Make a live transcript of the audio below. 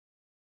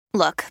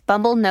Look,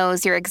 Bumble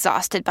knows you're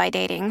exhausted by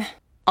dating.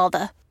 All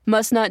the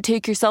must not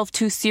take yourself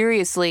too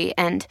seriously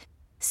and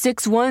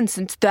 6'1"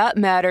 since that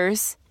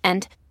matters.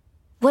 And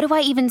what do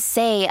I even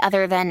say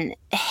other than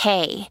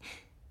hey?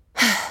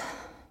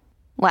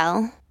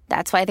 Well,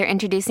 that's why they're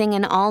introducing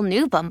an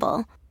all-new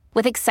Bumble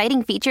with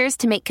exciting features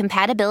to make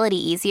compatibility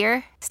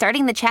easier,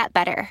 starting the chat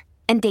better,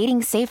 and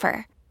dating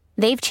safer.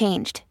 They've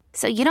changed,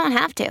 so you don't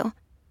have to.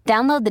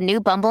 Download the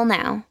new Bumble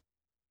now.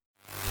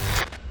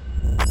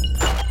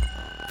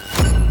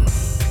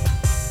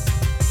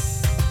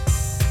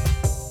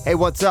 Hey,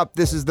 what's up?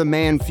 This is the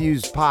Man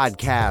Fused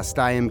Podcast.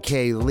 I am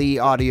Kay Lee,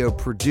 audio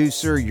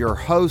producer, your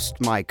host,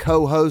 my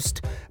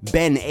co-host,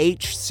 Ben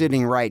H.,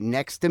 sitting right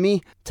next to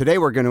me. Today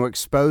we're going to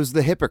expose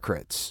the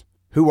hypocrites.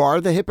 Who are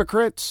the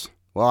hypocrites?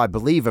 Well, I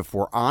believe if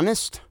we're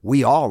honest,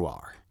 we all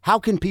are. How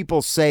can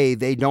people say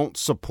they don't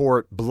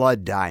support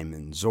blood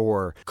diamonds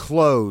or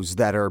clothes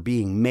that are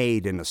being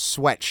made in a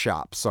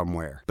sweatshop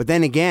somewhere? But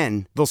then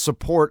again, they'll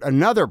support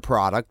another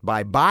product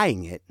by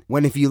buying it,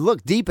 when if you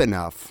look deep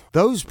enough,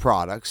 those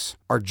products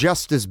are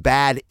just as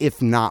bad,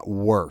 if not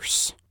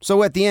worse.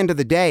 So at the end of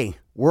the day,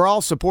 we're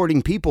all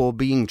supporting people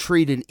being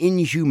treated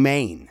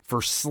inhumane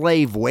for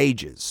slave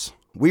wages.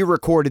 We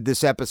recorded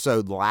this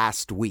episode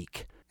last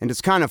week. And it's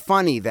kind of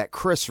funny that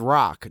Chris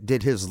Rock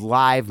did his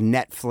live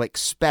Netflix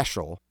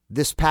special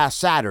this past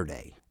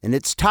Saturday, and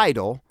its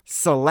title,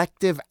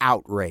 Selective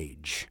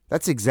Outrage.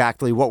 That's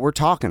exactly what we're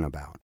talking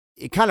about.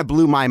 It kind of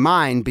blew my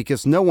mind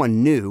because no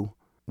one knew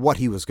what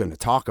he was going to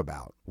talk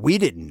about. We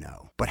didn't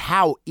know, but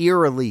how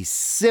eerily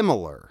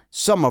similar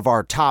some of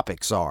our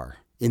topics are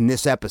in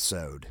this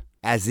episode,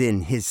 as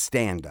in his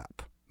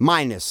stand-up,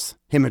 minus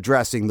him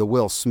addressing the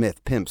Will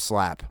Smith pimp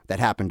slap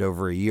that happened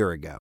over a year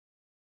ago.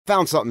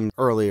 Found something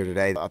earlier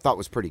today that I thought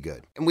was pretty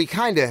good. And we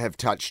kind of have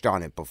touched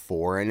on it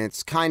before, and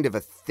it's kind of a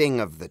thing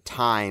of the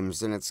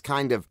times, and it's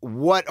kind of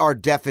what our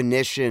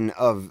definition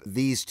of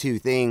these two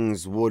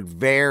things would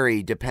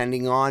vary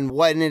depending on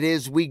when it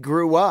is we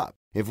grew up.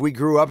 If we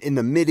grew up in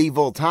the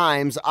medieval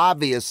times,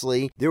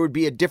 obviously, there would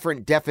be a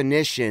different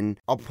definition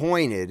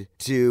appointed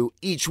to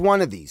each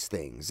one of these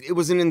things. It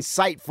was an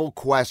insightful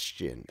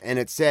question, and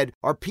it said,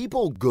 are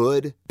people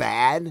good,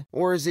 bad,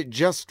 or is it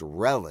just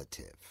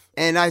relative?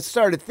 And I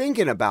started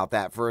thinking about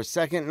that for a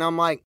second, and I'm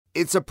like,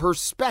 it's a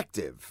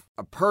perspective.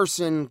 A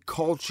person,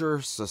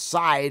 culture,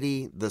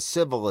 society, the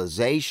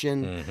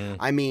civilization. Mm-hmm.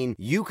 I mean,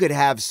 you could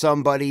have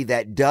somebody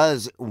that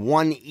does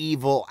one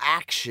evil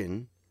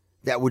action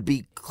that would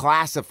be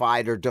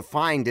classified or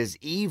defined as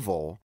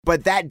evil,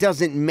 but that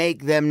doesn't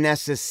make them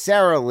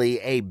necessarily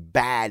a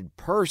bad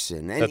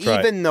person. And That's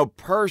even right. the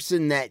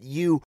person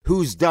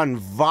who's done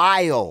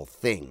vile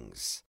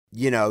things,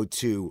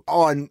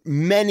 on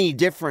many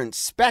different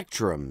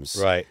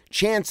spectrums, Right.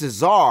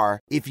 Chances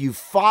are, if you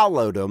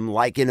followed them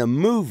like in a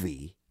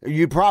movie,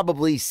 you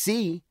probably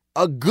see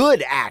a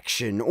good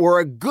action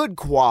or a good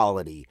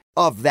quality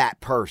of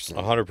that person.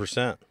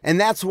 100%. And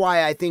that's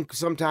why I think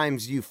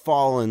sometimes you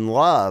fall in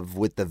love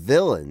with the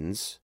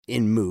villains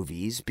in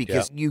movies,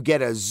 because you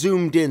get a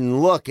zoomed in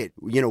look at,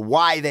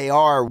 why they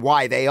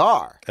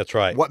are. That's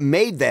right. What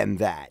made them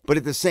that. But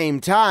at the same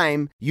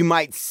time, you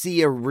might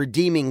see a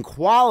redeeming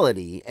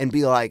quality and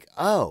be like,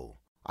 oh,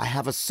 I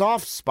have a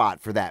soft spot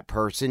for that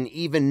person,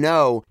 even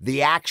though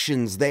the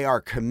actions they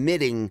are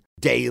committing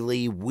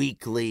daily,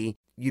 weekly,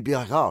 you'd be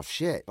like, oh,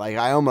 shit. Like,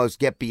 I almost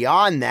get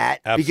beyond that.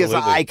 Absolutely.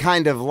 Because I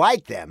kind of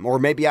like them, or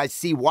maybe I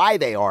see why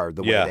they are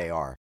the way they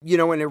are.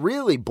 And it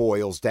really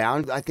boils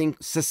down, I think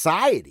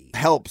society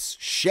helps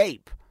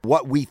shape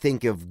what we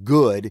think of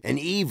good and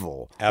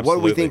evil.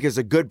 Absolutely. What we think is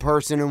a good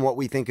person and what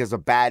we think is a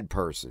bad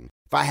person.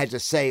 If I had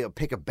to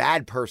pick a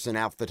bad person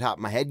off the top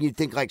of my head, you'd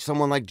think like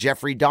someone like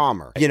Jeffrey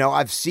Dahmer.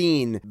 I've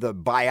seen the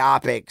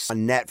biopics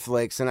on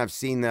Netflix, and I've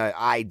seen the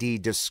ID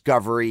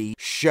Discovery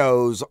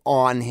shows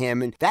on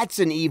him, and that's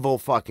an evil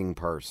fucking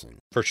person.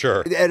 For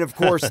sure. And of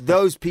course,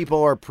 those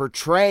people are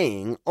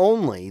portraying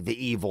only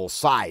the evil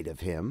side of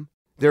him.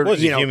 They're, Well,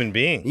 he's a human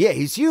being. Yeah,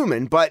 he's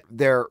human, but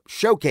they're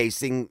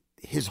showcasing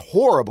his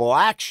horrible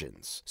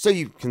actions. So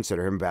you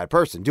consider him a bad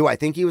person. Do I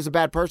think he was a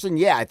bad person?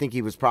 Yeah, I think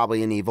he was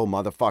probably an evil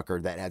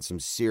motherfucker that had some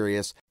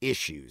serious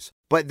issues.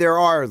 But there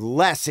are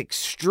less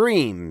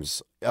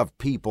extremes of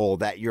people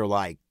that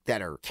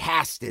that are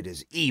casted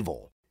as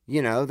evil.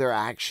 Their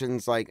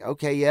actions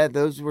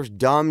those were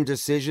dumb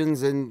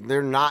decisions and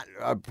they're not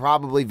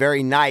probably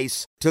very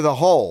nice to the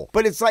whole.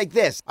 But it's like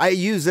this. I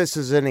use this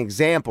as an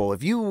example.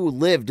 If you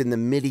lived in the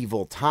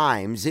medieval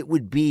times, it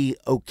would be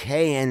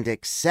okay and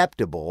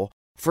acceptable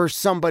for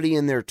somebody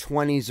in their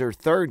 20s or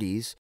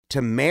 30s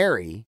to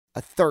marry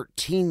a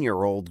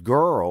 13-year-old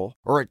girl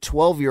or a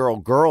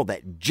 12-year-old girl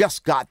that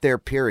just got their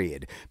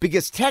period.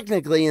 Because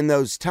technically in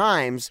those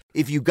times,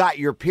 if you got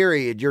your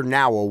period, you're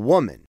now a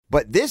woman.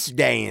 But this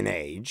day and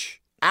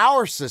age,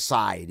 our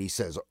society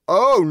says,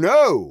 oh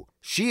no,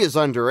 she is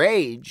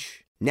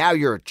underage. Now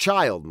you're a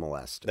child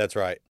molester. That's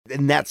right.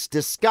 And that's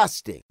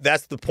disgusting.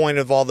 That's the point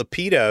of all the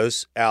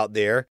pedos out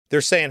there.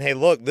 They're saying, hey,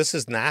 look, this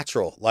is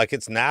natural. Like,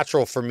 it's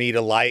natural for me to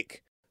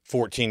like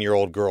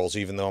 14-year-old girls,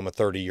 even though I'm a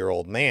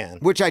 30-year-old man.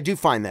 Which I do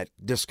find that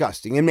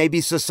disgusting. And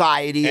maybe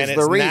society is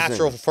the reason. And it's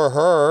natural for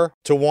her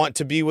to want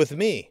to be with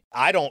me.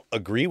 I don't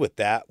agree with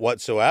that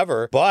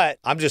whatsoever, but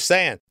I'm just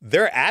saying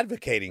they're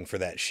advocating for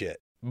that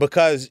shit.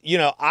 Because,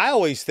 I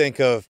always think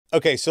of,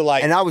 okay, so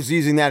like... And I was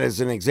using that as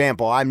an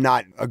example. I'm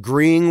not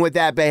agreeing with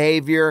that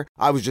behavior.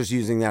 I was just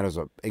using that as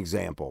an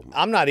example.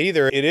 I'm not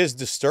either. It is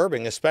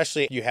disturbing,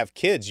 especially if you have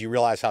kids. You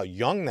realize how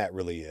young that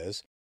really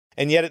is.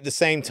 And yet at the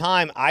same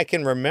time, I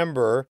can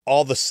remember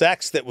all the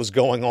sex that was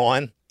going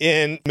on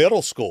in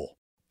middle school.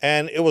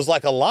 And it was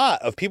like a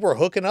lot of people were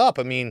hooking up.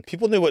 I mean,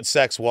 people knew what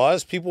sex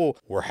was. People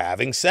were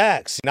having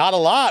sex. Not a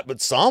lot, but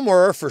some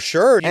were for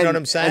sure. You know what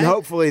I'm saying? And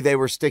hopefully they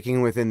were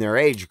sticking within their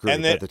age group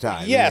at the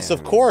time. Yes,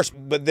 of course.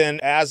 But then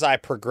as I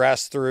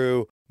progressed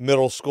through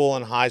middle school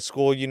and high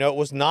school, it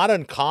was not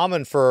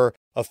uncommon for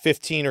a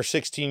 15 or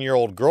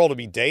 16-year-old girl to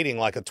be dating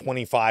like a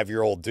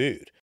 25-year-old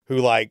dude who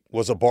like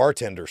was a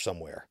bartender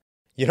somewhere.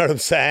 You know what I'm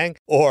saying?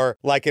 Or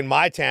like in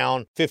my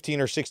town, 15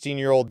 or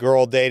 16-year-old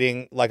girl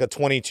dating like a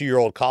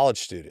 22-year-old college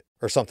student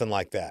or something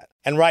like that.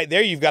 And right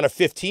there, you've got a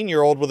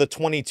 15-year-old with a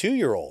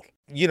 22-year-old.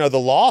 The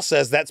law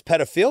says that's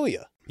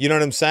pedophilia. You know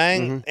what I'm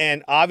saying? Mm-hmm.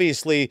 And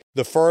obviously,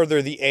 the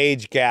further the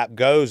age gap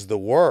goes, the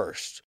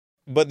worse.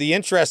 But the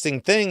interesting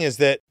thing is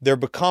that there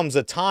becomes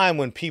a time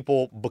when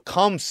people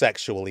become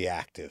sexually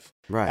active.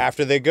 Right.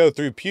 After they go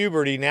through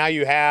puberty, now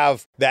you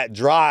have that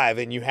drive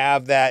and you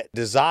have that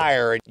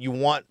desire and you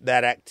want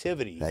that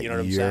activity. That you know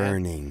what I'm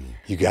yearning. saying?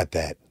 You got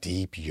that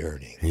deep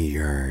yearning.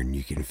 Yearn.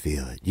 You can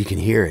feel it. You can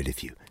hear it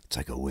it's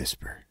like a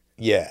whisper.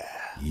 Yeah.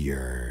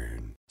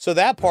 Yearn. So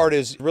that part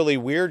is really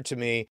weird to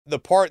me. The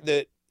part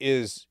that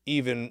is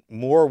even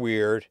more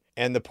weird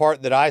and the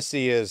part that I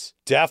see as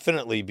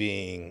definitely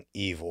being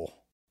evil,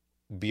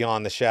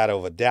 beyond the shadow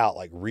of a doubt,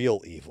 like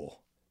real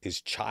evil, is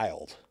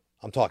child.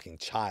 I'm talking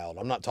child.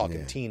 I'm not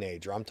talking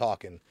teenager. I'm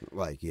talking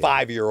like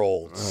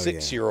 5-year-old,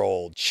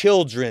 6-year-old,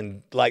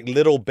 children, like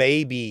little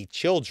baby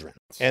children.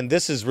 And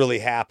this is really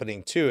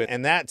happening too.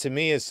 And that to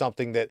me is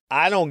something that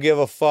I don't give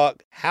a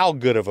fuck how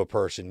good of a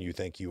person you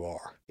think you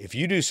are. If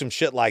you do some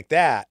shit like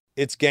that,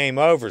 it's game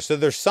over. So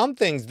there's some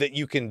things that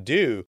you can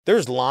do.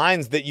 There's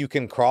lines that you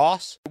can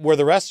cross where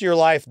the rest of your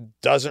life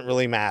doesn't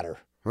really matter.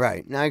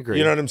 Right. I agree.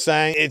 You know what I'm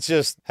saying? It's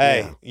just,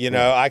 hey,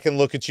 I can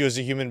look at you as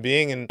a human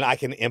being and I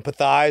can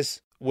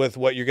empathize with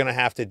what you're going to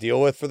have to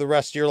deal with for the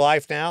rest of your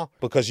life now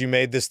because you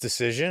made this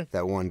decision.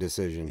 That one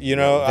decision.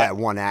 That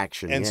one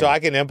action. And so I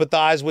can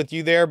empathize with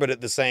you there, but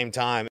at the same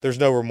time, there's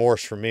no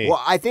remorse for me.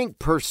 Well, I think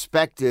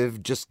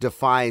perspective just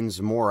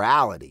defines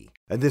morality.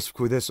 And this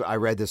I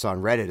read this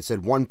on Reddit. It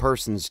said one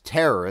person's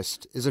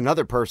terrorist is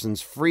another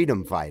person's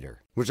freedom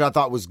fighter, which I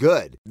thought was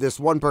good. This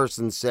one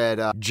person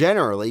said,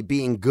 generally,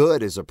 being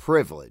good is a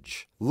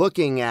privilege.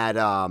 Looking at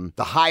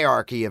the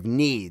hierarchy of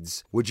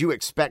needs, would you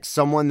expect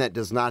someone that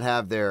does not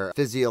have their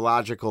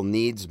physiological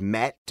needs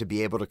met to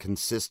be able to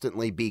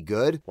consistently be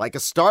good? Like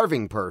a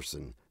starving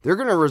person. They're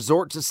going to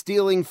resort to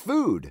stealing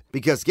food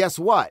because guess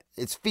what?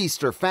 It's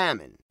feast or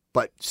famine.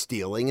 But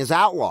stealing is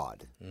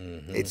outlawed.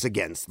 Mm-hmm. It's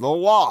against the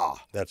law.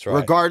 That's right.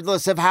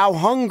 Regardless of how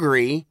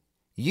hungry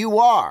you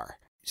are.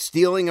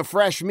 Stealing a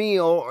fresh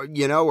meal,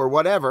 or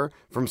whatever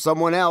from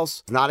someone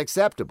else is not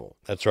acceptable.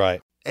 That's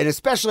right. And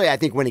especially, I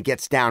think, when it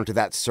gets down to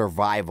that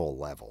survival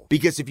level.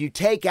 Because if you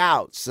take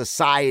out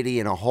society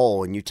in a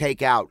whole, and you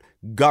take out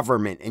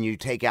government, and you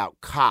take out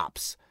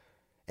cops,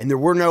 and there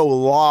were no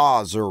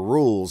laws or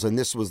rules, and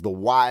this was the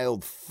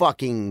wild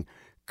fucking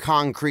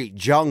concrete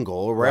jungle,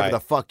 or wherever the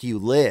fuck you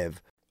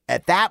live,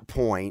 at that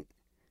point,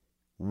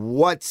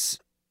 what's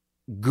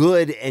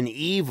good and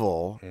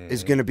evil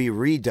is going to be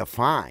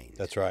redefined.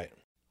 That's right.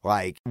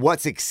 Like,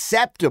 what's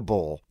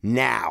acceptable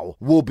now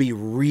will be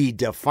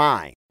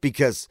redefined.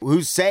 Because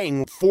who's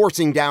saying,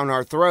 forcing down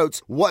our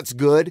throats, what's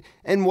good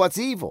and what's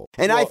evil?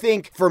 And I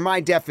think for my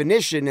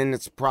definition, and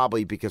it's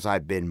probably because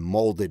I've been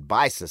molded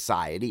by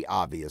society,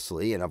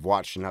 obviously, and I've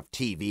watched enough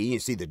TV, you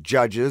see the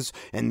judges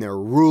and their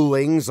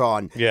rulings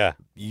on,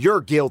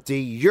 you're guilty,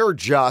 you're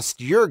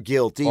just, you're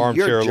guilty,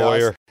 armchair you're just.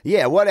 Lawyer.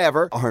 Yeah,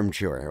 whatever.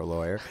 Armchair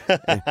lawyer,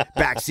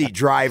 backseat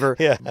driver.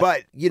 Yeah.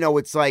 But,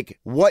 it's like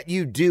what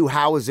you do,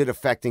 how is it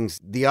affecting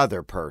the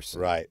other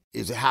person? Right.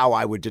 Is how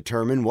I would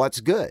determine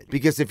what's good.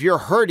 Because if you're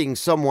hurting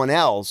someone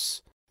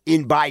else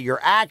by your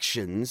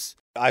actions.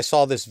 I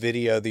saw this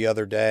video the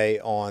other day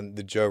on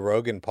the Joe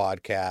Rogan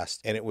podcast,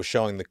 and it was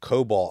showing the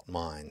cobalt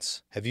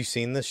mines. Have you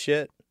seen this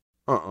shit?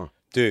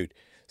 Dude.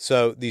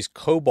 So these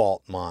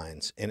cobalt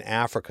mines in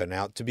Africa,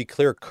 now to be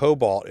clear,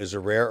 cobalt is a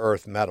rare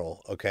earth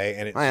metal, okay?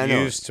 And it's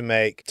used to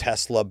make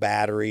Tesla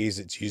batteries.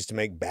 It's used to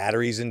make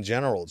batteries in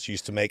general. It's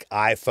used to make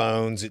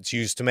iPhones. It's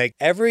used to make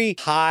every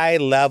high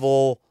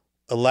level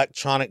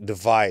electronic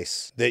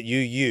device that you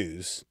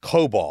use,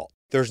 cobalt.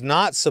 There's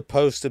not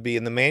supposed to be,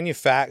 in the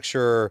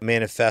manufacturer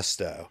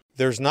manifesto,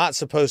 there's not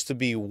supposed to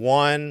be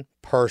one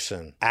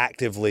person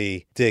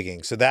actively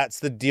digging. So that's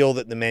the deal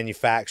that the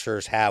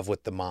manufacturers have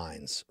with the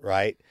mines,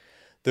 right?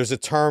 there's a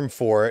term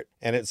for it.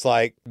 And it's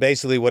like,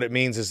 basically what it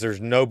means is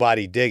there's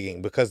nobody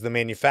digging, because the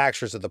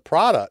manufacturers of the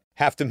product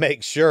have to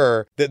make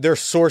sure that they're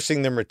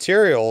sourcing their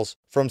materials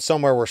from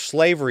somewhere where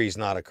slavery is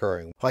not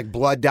occurring. Like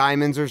blood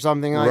diamonds or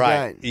something like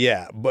Right. that?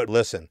 Yeah. But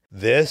listen,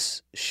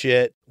 this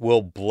shit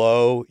will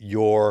blow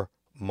your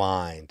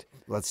mind.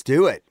 Let's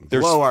do it.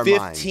 There's Blow our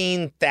mind.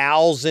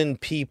 15,000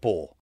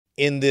 people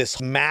in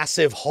this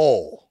massive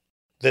hole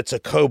that's a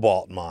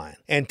cobalt mine.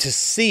 And to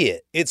see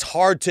it, it's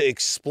hard to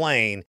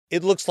explain.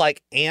 It looks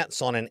like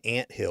ants on an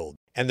anthill.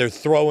 And they're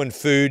throwing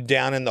food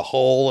down in the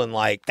hole, and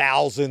like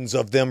thousands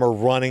of them are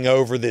running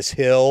over this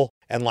hill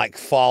and like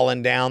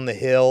falling down the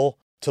hill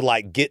to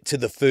like get to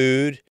the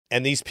food.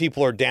 And these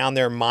people are down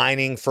there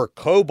mining for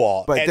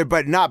cobalt.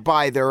 But not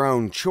by their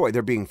own choice.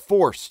 They're being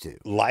forced to.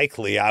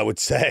 Likely, I would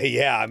say.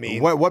 Yeah, I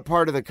mean, What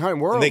part of the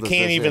world they is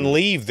can't this even in?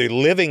 leave. They're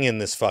living in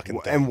this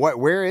fucking thing. And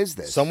where is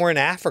this? Somewhere in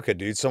Africa,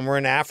 dude. Somewhere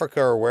in Africa,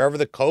 or wherever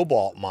the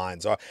cobalt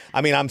mines are. I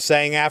mean, I'm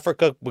saying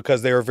Africa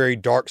because they are very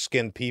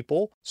dark-skinned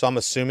people. So I'm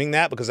assuming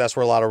that because that's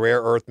where a lot of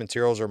rare earth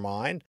materials are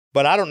mined.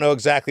 But I don't know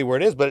exactly where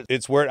it is, but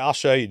it's where I'll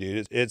show you,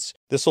 dude.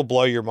 This will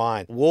blow your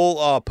mind.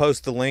 We'll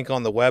post the link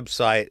on the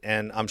website,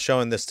 and I'm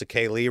showing this to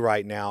Kaylee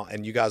right now,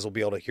 and you guys will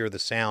be able to hear the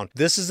sound.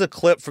 This is a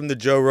clip from the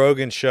Joe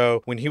Rogan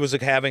show when he was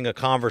having a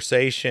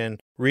conversation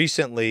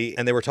recently,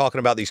 and they were talking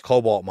about these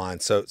cobalt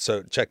mines.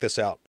 So check this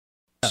out.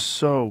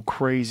 So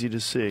crazy to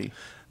see.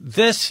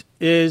 This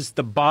is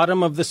the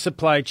bottom of the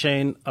supply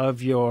chain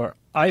of your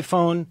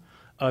iPhone,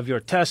 of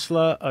your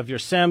Tesla, of your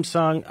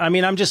Samsung. I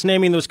mean, I'm just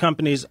naming those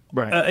companies.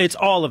 Right. It's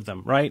all of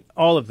them, right?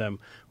 All of them.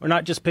 We're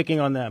not just picking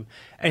on them.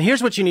 And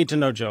here's what you need to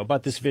know, Joe,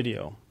 about this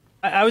video.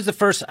 I was the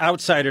first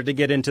outsider to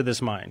get into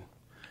this mine.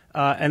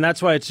 And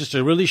that's why it's just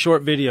a really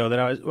short video that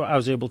I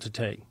was able to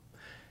take.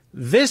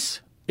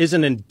 This is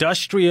an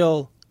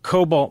industrial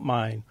cobalt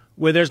mine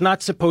where there's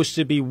not supposed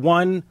to be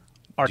one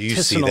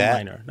artisanal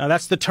miner. Now,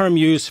 that's the term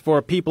used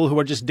for people who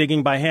are just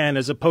digging by hand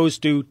as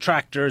opposed to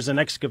tractors and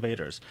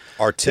excavators.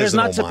 Artisanal There's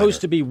not supposed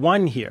miner. to be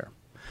one here.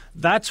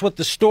 That's what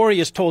the story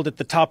is told at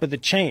the top of the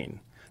chain.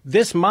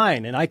 This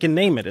mine, and I can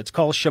name it, it's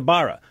called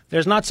Shabara.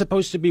 There's not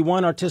supposed to be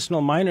one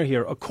artisanal miner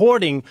here,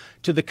 according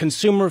to the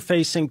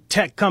consumer-facing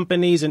tech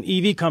companies and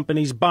EV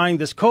companies buying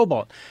this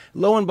cobalt.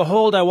 Lo and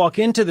behold, I walk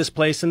into this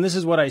place, and this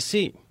is what I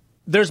see.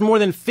 There's more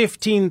than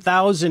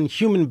 15,000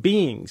 human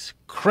beings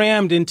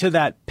crammed into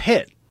that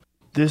pit.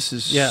 This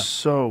is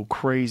so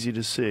crazy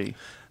to see.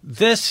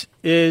 This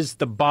is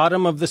the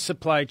bottom of the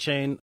supply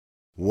chain.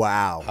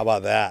 Wow. How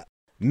about that?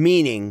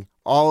 Meaning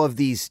all of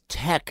these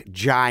tech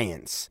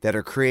giants that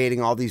are creating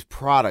all these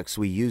products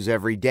we use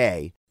every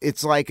day.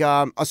 It's like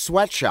a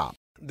sweatshop.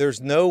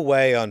 There's no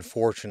way,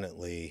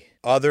 unfortunately,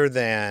 other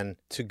than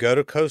to go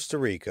to Costa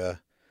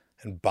Rica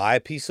and buy a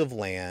piece of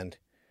land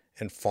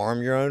and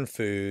farm your own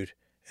food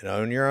and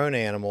own your own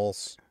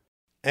animals.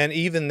 And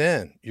even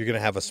then, you're going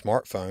to have a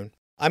smartphone.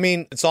 I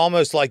mean, it's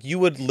almost like you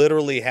would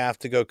literally have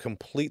to go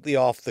completely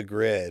off the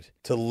grid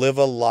to live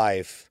a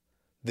life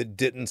that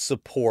didn't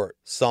support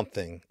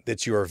something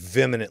that you are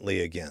vehemently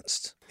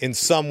against. In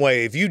some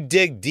way, if you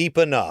dig deep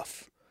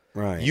enough,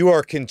 Right. you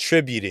are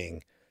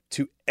contributing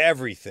to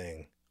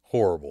everything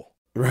horrible.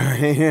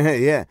 Right.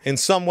 Yeah. In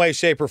some way,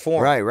 shape, or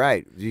form.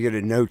 Right. You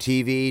get no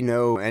TV,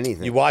 no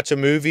anything. You watch a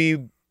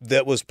movie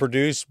that was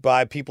produced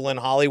by people in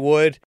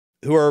Hollywood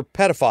who are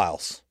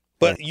pedophiles.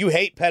 But you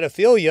hate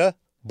pedophilia,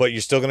 but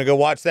you're still going to go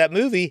watch that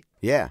movie.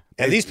 Yeah.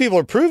 And these people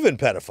are proven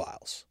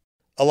pedophiles.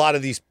 A lot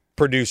of these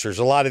producers,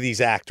 a lot of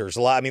these actors,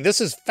 I mean, this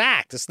is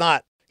fact. It's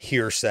not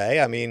hearsay.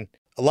 I mean,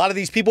 a lot of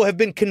these people have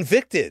been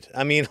convicted.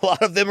 I mean, a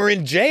lot of them are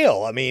in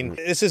jail. I mean,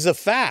 this is a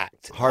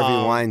fact.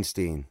 Harvey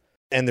Weinstein.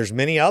 And there's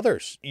many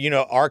others. You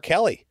know, R.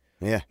 Kelly.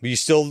 Yeah. You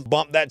still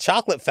bump that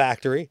chocolate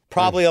factory.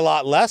 Probably a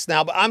lot less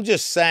now, but I'm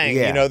just saying,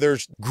 Yeah. you know,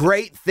 there's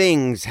Great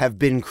things have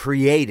been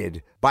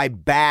created by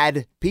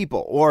bad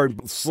people or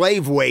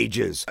slave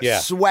wages,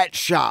 Yeah.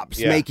 sweatshops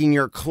Yeah. making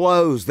your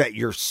clothes that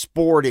you're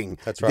sporting.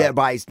 That's right. That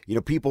by,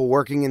 people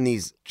working in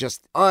these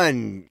just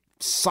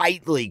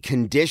unsightly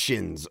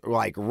conditions,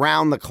 like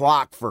round the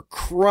clock for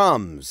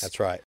crumbs. That's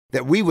right.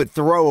 That we would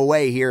throw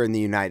away here in the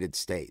United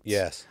States.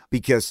 Yes.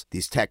 Because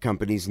these tech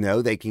companies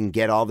know they can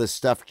get all this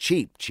stuff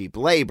cheap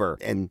labor.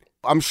 And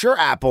I'm sure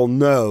Apple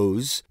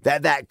knows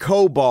that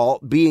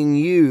cobalt being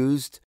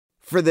used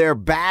for their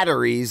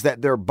batteries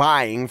that they're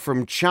buying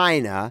from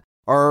China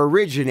are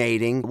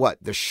originating,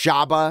 the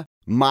Shabara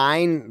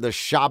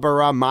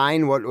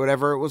mine,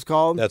 whatever it was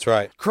called? That's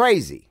right.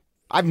 Crazy.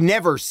 I've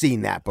never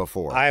seen that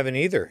before. I haven't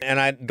either. And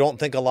I don't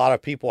think a lot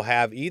of people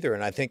have either.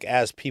 And I think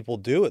as people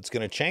do, it's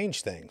going to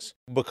change things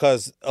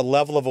because a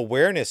level of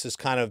awareness is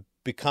kind of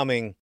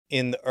becoming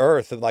in the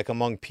earth, like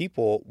among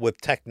people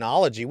with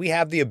technology. We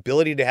have the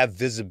ability to have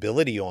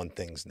visibility on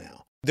things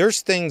now.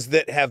 There's things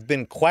that have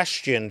been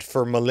questioned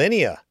for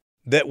millennia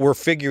that we're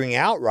figuring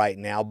out right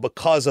now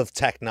because of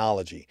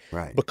technology,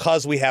 Right.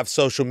 Because we have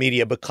social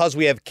media, because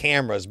we have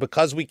cameras,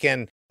 because we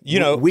can,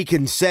 we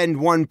can send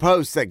one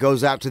post that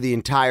goes out to the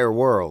entire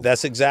world.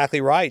 That's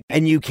exactly right.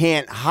 And you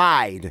can't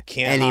hide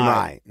Can't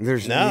hide.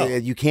 There's No.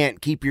 You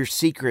can't keep your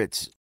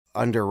secrets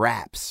under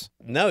wraps.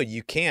 No,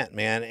 you can't,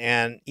 man.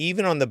 And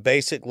even on the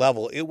basic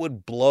level, it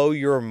would blow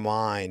your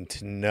mind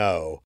to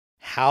know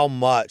how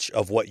much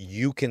of what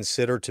you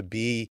consider to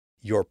be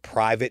your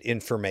private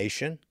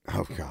information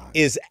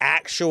is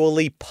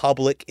actually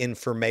public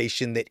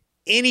information that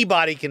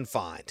anybody can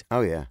find.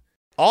 Oh, yeah.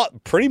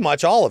 Pretty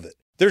much all of it.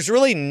 There's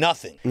really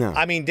nothing. No.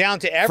 I mean, down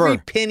to every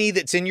penny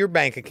that's in your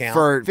bank account.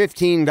 For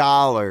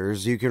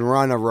 $15, you can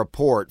run a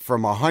report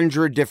from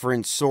 100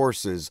 different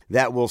sources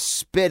that will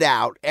spit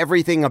out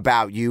everything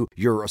about you,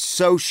 your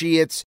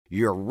associates,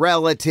 your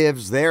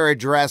relatives, their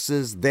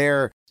addresses,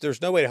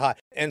 There's no way to hide.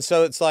 And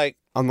so it's like...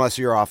 Unless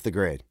you're off the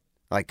grid,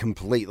 like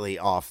completely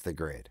off the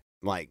grid,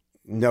 like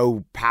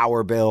no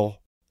power bill.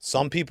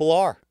 Some people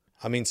are.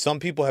 I mean, some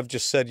people have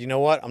just said, you know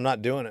what? I'm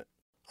not doing it.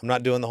 I'm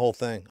not doing the whole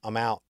thing. I'm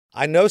out.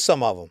 I know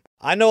some of them.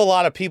 I know a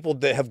lot of people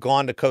that have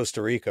gone to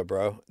Costa Rica,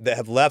 bro, that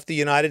have left the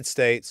United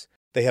States.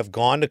 They have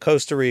gone to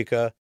Costa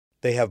Rica.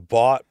 They have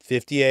bought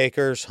 50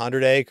 acres,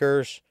 100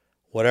 acres,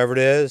 whatever it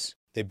is.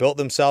 They built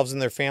themselves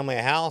and their family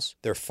a house.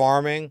 They're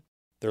farming.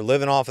 They're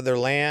living off of their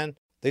land.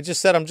 They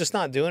just said, I'm just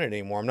not doing it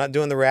anymore. I'm not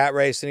doing the rat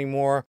race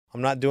anymore.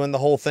 I'm not doing the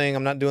whole thing.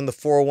 I'm not doing the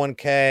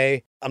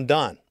 401k. I'm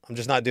done. I'm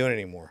just not doing it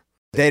anymore.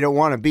 They don't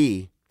want to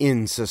be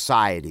in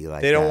society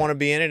like that. They don't want to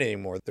be in it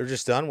anymore. They're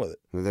just done with it.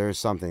 There's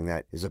something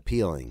that is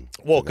appealing.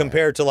 Well,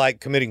 compared to like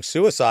committing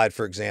suicide,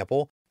 for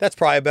example, that's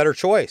probably a better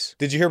choice.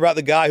 Did you hear about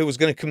the guy who was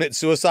going to commit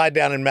suicide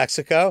down in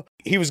Mexico?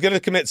 He was going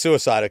to commit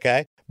suicide,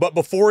 okay? But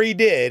before he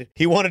did,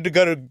 he wanted to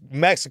go to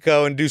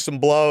Mexico and do some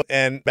blow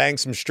and bang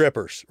some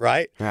strippers,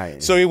 right?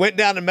 Right. So he went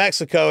down to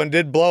Mexico and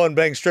did blow and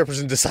bang strippers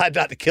and decided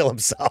not to kill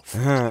himself.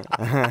 Did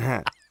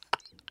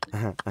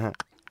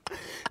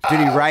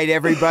he write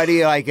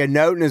everybody like a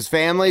note in his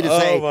family to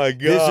say, my God,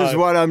 this is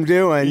what I'm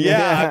doing?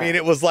 Yeah, I mean,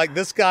 it was like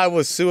this guy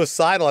was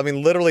suicidal. I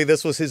mean, literally,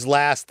 this was his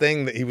last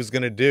thing that he was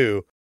going to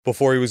do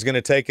before he was going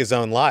to take his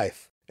own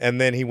life.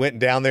 And then he went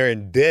down there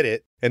and did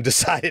it and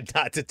decided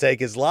not to take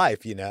his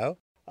life, you know?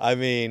 I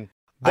mean,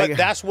 but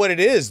that's what it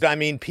is. I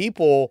mean,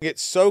 people get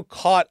so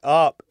caught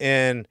up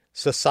in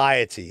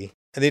society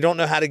and they don't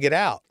know how to get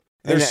out.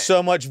 There's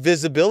so much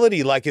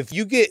visibility. Like if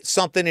you get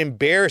something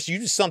embarrassed, you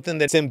do something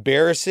that's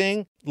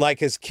embarrassing,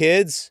 like as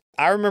kids.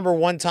 I remember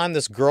one time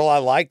this girl I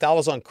liked, I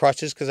was on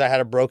crutches because I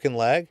had a broken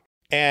leg.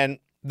 And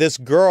this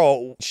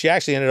girl, she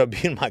actually ended up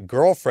being my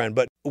girlfriend,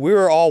 but we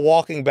were all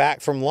walking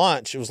back from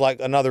lunch. It was like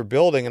another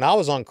building and I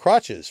was on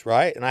crutches,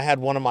 right? And I had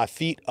one of my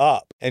feet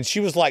up and she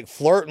was like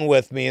flirting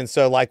with me. And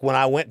so like when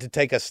I went to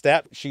take a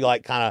step, she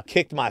like kind of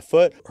kicked my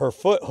foot. Her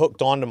foot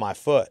hooked onto my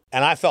foot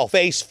and I fell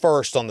face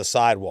first on the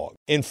sidewalk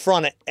in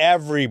front of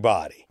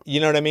everybody.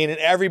 You know what I mean? And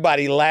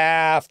everybody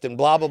laughed and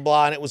blah, blah,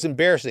 blah. And it was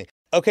embarrassing.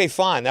 Okay,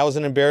 fine. That was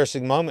an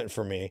embarrassing moment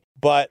for me.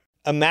 But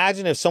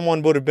imagine if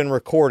someone would have been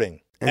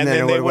recording and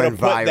then they would have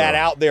put that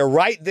out there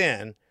right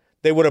then.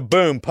 They would have,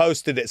 boom,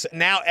 posted it. So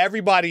now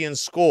everybody in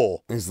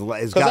school, because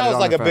I was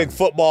like a big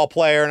football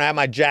player and I had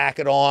my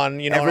jacket on.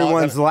 You know,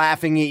 everyone's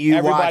laughing at you,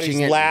 watching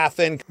it. Everybody's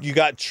laughing. You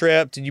got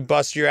tripped and you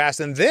busted your ass.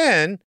 And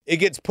then it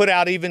gets put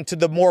out even to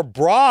the more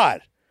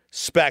broad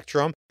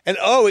spectrum. And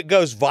it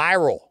goes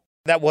viral.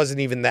 That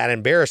wasn't even that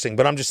embarrassing.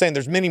 But I'm just saying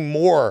there's many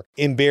more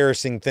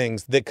embarrassing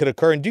things that could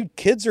occur. And dude,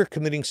 kids are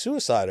committing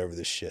suicide over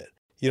this shit.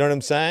 You know what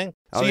I'm saying?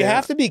 So you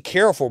have to be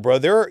careful, bro.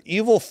 There are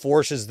evil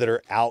forces that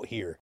are out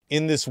here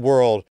in this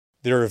world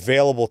that are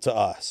available to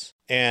us.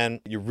 And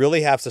you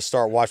really have to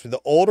start watching. The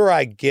older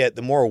I get,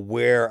 the more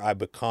aware I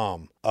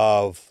become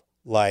of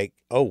like,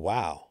 oh,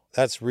 wow,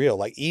 that's real.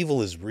 Like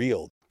evil is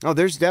real. Oh,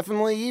 there's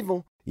definitely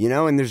evil, you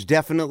know, and there's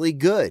definitely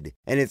good.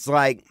 And it's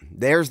like,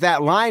 there's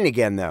that line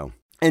again, though.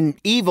 And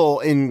evil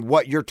in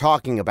what you're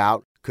talking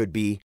about could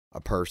be a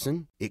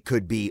person. It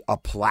could be a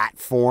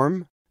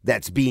platform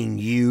that's being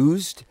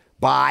used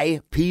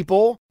by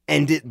people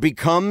and it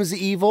becomes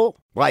evil.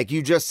 Like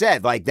you just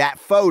said, like that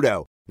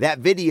photo. That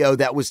video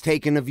that was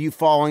taken of you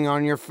falling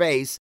on your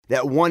face,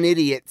 that one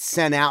idiot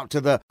sent out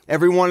to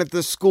everyone at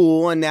the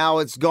school, and now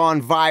it's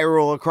gone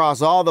viral across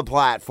all the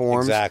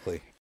platforms.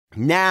 Exactly.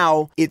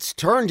 Now it's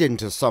turned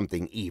into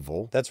something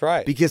evil. That's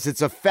right. Because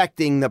it's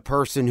affecting the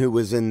person who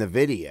was in the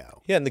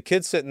video. Yeah, and the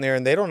kid's sitting there,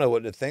 and they don't know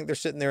what to think. They're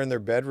sitting there in their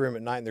bedroom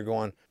at night, and they're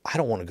going, I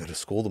don't want to go to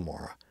school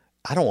tomorrow.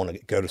 I don't want to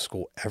go to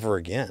school ever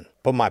again.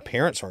 But my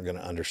parents aren't going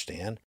to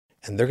understand,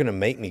 and they're going to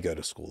make me go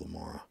to school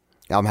tomorrow.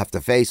 I'm going to have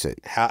to face it.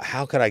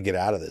 How could I get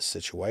out of this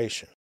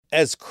situation?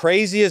 As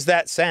crazy as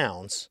that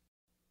sounds,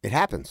 it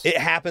happens. It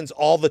happens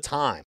all the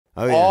time.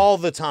 Oh, yeah. All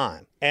the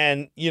time.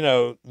 And, you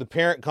know, the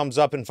parent comes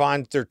up and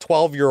finds their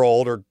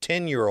 12-year-old or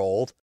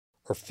 10-year-old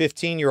or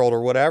 15-year-old or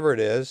whatever it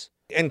is,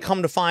 and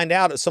come to find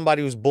out it's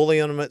somebody who's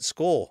bullying them at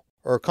school,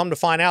 or come to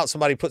find out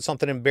somebody put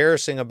something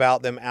embarrassing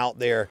about them out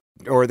there.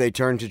 Or they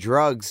turn to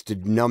drugs to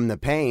numb the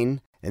pain,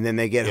 and then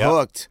they get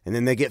hooked, and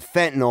then they get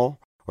fentanyl.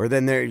 Or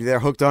then they're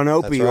hooked on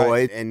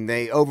opioid and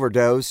they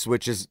overdose,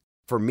 which is,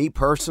 for me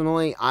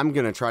personally, I'm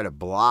going to try to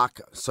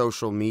block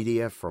social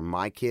media from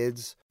my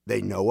kids.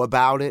 They know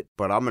about it,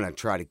 but I'm going to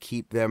try to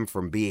keep them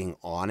from being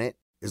on it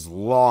as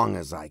long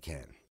as I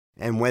can.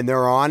 And when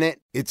they're on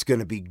it, it's going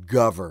to be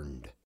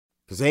governed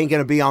because they ain't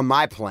going to be on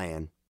my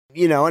plan.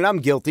 You know, and I'm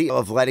guilty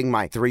of letting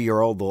my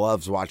 3-year-old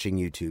loves watching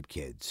YouTube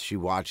Kids. She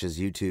watches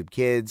YouTube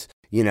Kids.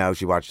 You know,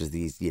 she watches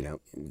these, you know,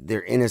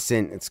 they're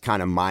innocent. It's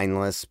kind of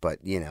mindless, but,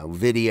 you know,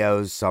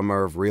 videos. Some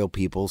are of real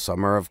people.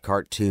 Some are of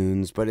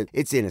cartoons, but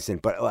it's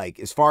innocent. But, like,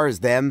 as far as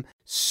them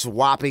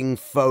swapping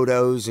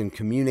photos and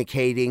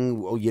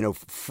communicating, you know,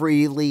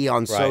 freely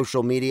on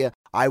social media,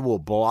 I will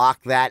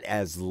block that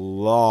as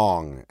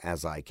long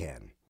as I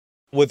can.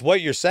 With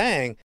what you're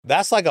saying,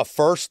 that's like a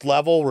first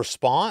level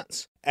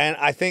response. And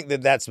I think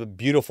that that's a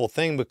beautiful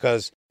thing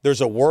because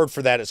there's a word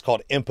for that. It's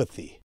called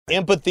empathy.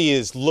 Empathy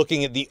is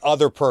looking at the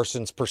other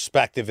person's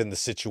perspective in the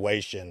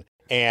situation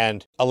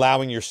and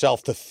allowing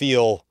yourself to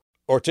feel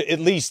or to at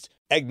least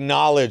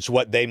acknowledge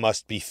what they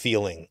must be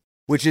feeling.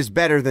 Which is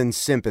better than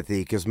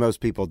sympathy because most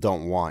people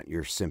don't want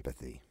your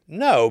sympathy.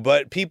 No,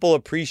 but people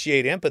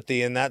appreciate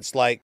empathy. And that's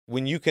like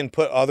when you can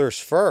put others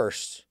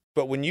first.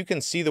 But when you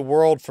can see the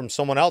world from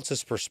someone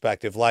else's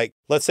perspective, like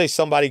let's say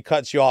somebody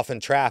cuts you off in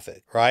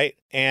traffic, right?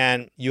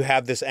 And you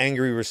have this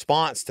angry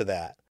response to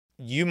that.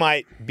 You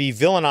might be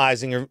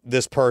villainizing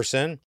this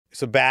person.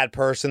 It's a bad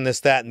person,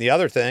 this, that, and the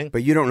other thing.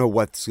 But you don't know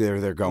what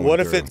they're going through.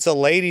 What if it's a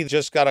lady that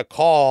just got a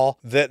call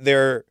that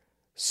their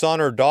son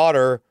or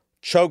daughter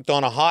choked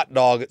on a hot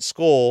dog at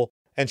school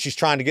and she's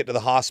trying to get to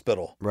the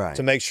hospital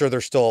to make sure they're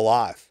still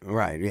alive?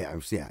 Right, yeah,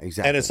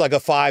 exactly. And it's like a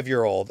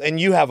 5-year-old, and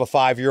you have a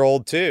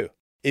 5-year-old too.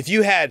 If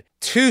you had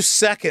 2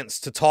 seconds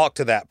to talk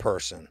to that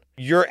person,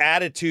 your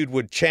attitude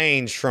would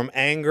change from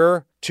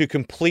anger to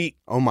complete,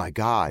 oh my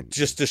God,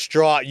 just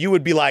distraught. You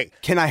would be like,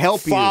 can I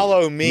help you?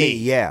 Follow me.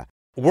 Yeah.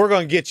 We're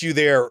going to get you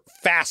there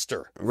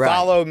faster. Right.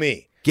 Follow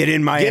me. Get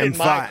in my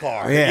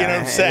car. Yeah, you know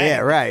what I'm saying? Yeah,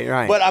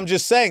 right. But I'm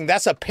just saying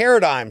that's a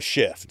paradigm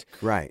shift.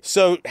 Right.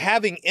 So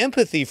having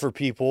empathy for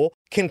people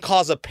can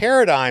cause a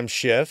paradigm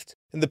shift.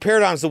 And the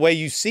paradigm's the way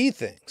you see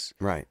things.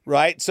 Right.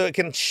 Right? So it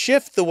can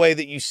shift the way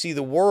that you see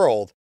the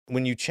world.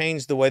 When you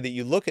change the way that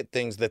you look at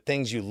things, the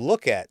things you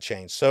look at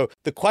change. So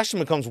the question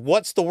becomes,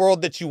 what's the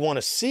world that you want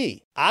to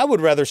see? I would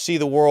rather see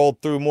the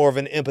world through more of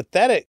an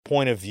empathetic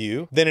point of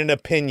view than an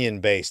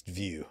opinion-based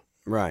view.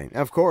 Right,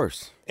 of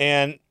course.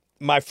 And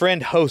my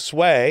friend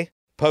Josue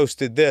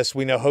posted this.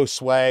 We know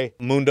Josue,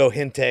 Mundo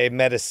Gente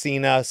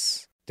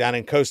Medicinas, down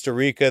in Costa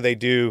Rica. They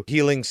do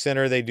healing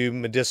center. They do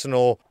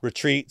medicinal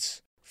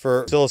retreats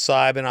for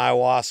psilocybin,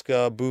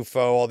 ayahuasca,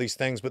 bufo, all these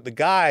things. But the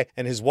guy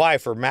and his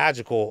wife are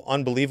magical,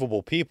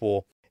 unbelievable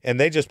people. And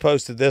they just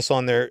posted this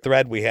on their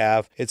thread we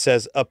have. It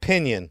says,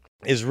 opinion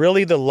is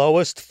really the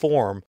lowest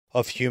form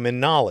of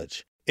human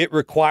knowledge. It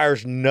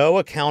requires no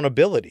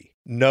accountability,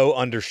 no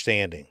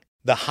understanding.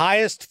 The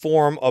highest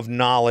form of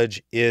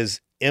knowledge is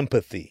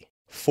empathy,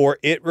 for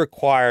it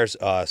requires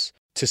us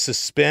to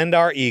suspend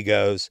our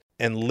egos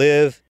and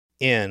live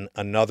in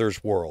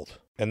another's world.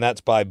 And that's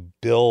by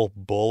Bill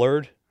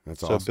Bullard.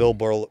 That's awesome. So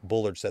Bill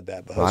Bullard said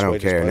that, but Josue I don't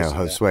care. No,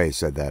 Josue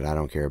said that. I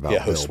don't care about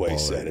Bill Josue Bullard.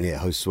 said it. Yeah,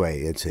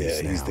 Josue, it's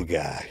his. Yeah, he's now. the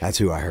guy. That's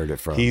who I heard it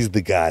from. He's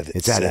the guy that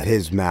it's out of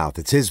his mouth.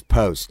 It's his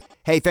post.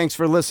 Hey, thanks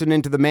for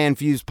listening to the Man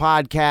Fuse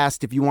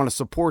podcast. If you want to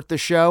support the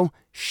show,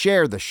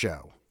 share the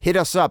show. Hit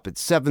us up at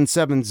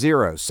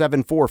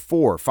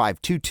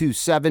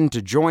 770-744-5227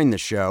 to join the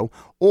show,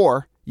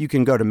 or you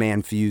can go to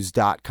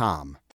manfuse.com.